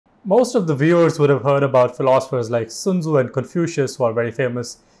Most of the viewers would have heard about philosophers like Sun Tzu and Confucius, who are very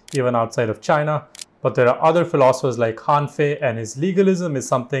famous even outside of China. But there are other philosophers like Han Fei, and his legalism is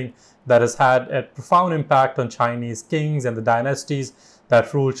something that has had a profound impact on Chinese kings and the dynasties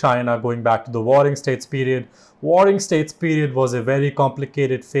that ruled China going back to the Warring States period. Warring States period was a very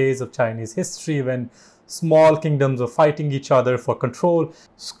complicated phase of Chinese history when small kingdoms were fighting each other for control.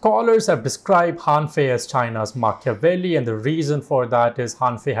 Scholars have described Han Fei as China's Machiavelli, and the reason for that is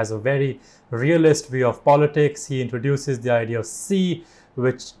Han Fei has a very realist view of politics. He introduces the idea of Si,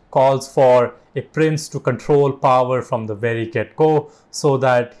 which calls for a prince to control power from the very get-go so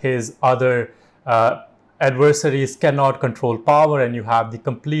that his other adversaries cannot control power and you have the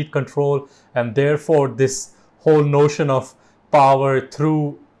complete control. And therefore, this whole notion of power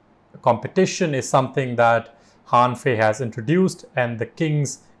through competition is something that Han Fei has introduced, and the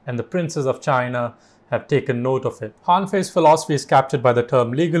kings and the princes of China have taken note of it. Han Fei's philosophy is captured by the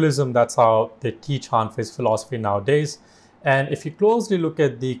term legalism. That's how they teach Han Fei's philosophy nowadays. And if you closely look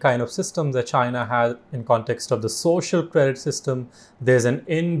at the kind of systems that China has in context of the social credit system, there's an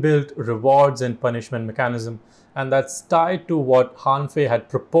inbuilt rewards and punishment mechanism. And that's tied to what Han Fei had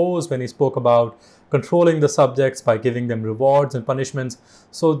proposed when he spoke about controlling the subjects by giving them rewards and punishments.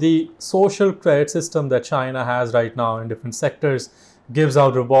 So the social credit system that China has right now in different sectors gives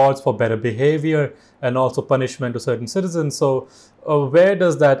out rewards for better behavior and also punishment to certain citizens. So where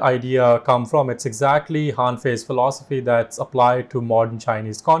does that idea come from? It's exactly Han Fei's philosophy that's applied to modern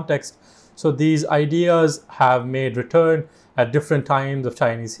Chinese context. So these ideas have made return at different times of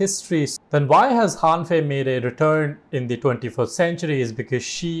Chinese history. Then why has Han Fei made a return in the 21st century is because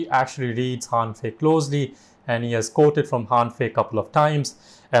she actually reads Han Fei closely, and he has quoted from Han Fei a couple of times.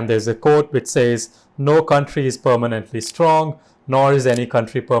 And there's a quote which says, "No country is permanently strong, nor is any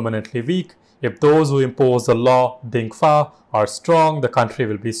country permanently weak. If those who impose the law, Ding Fa, are strong, the country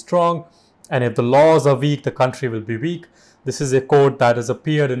will be strong. And if the laws are weak, the country will be weak." This is a quote that has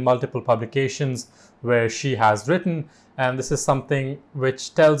appeared in multiple publications where she has written. And this is something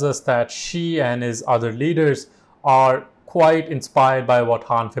which tells us that she and his other leaders are quite inspired by what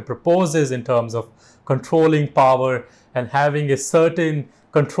Han Fei proposes in terms of controlling power and having a certain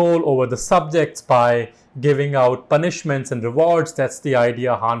control over the subjects by giving out punishments and rewards. That's the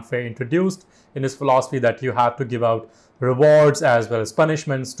idea Han Fei introduced in his philosophy, that you have to give out rewards as well as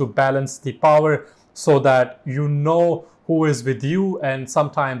punishments to balance the power so that you know who is with you, and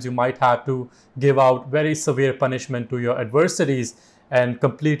sometimes you might have to give out very severe punishment to your adversaries and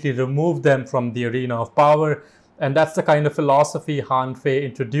completely remove them from the arena of power. And that's the kind of philosophy Han Fei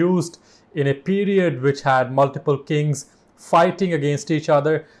introduced in a period which had multiple kings fighting against each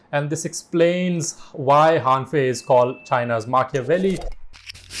other. And this explains why Han Fei is called China's Machiavelli.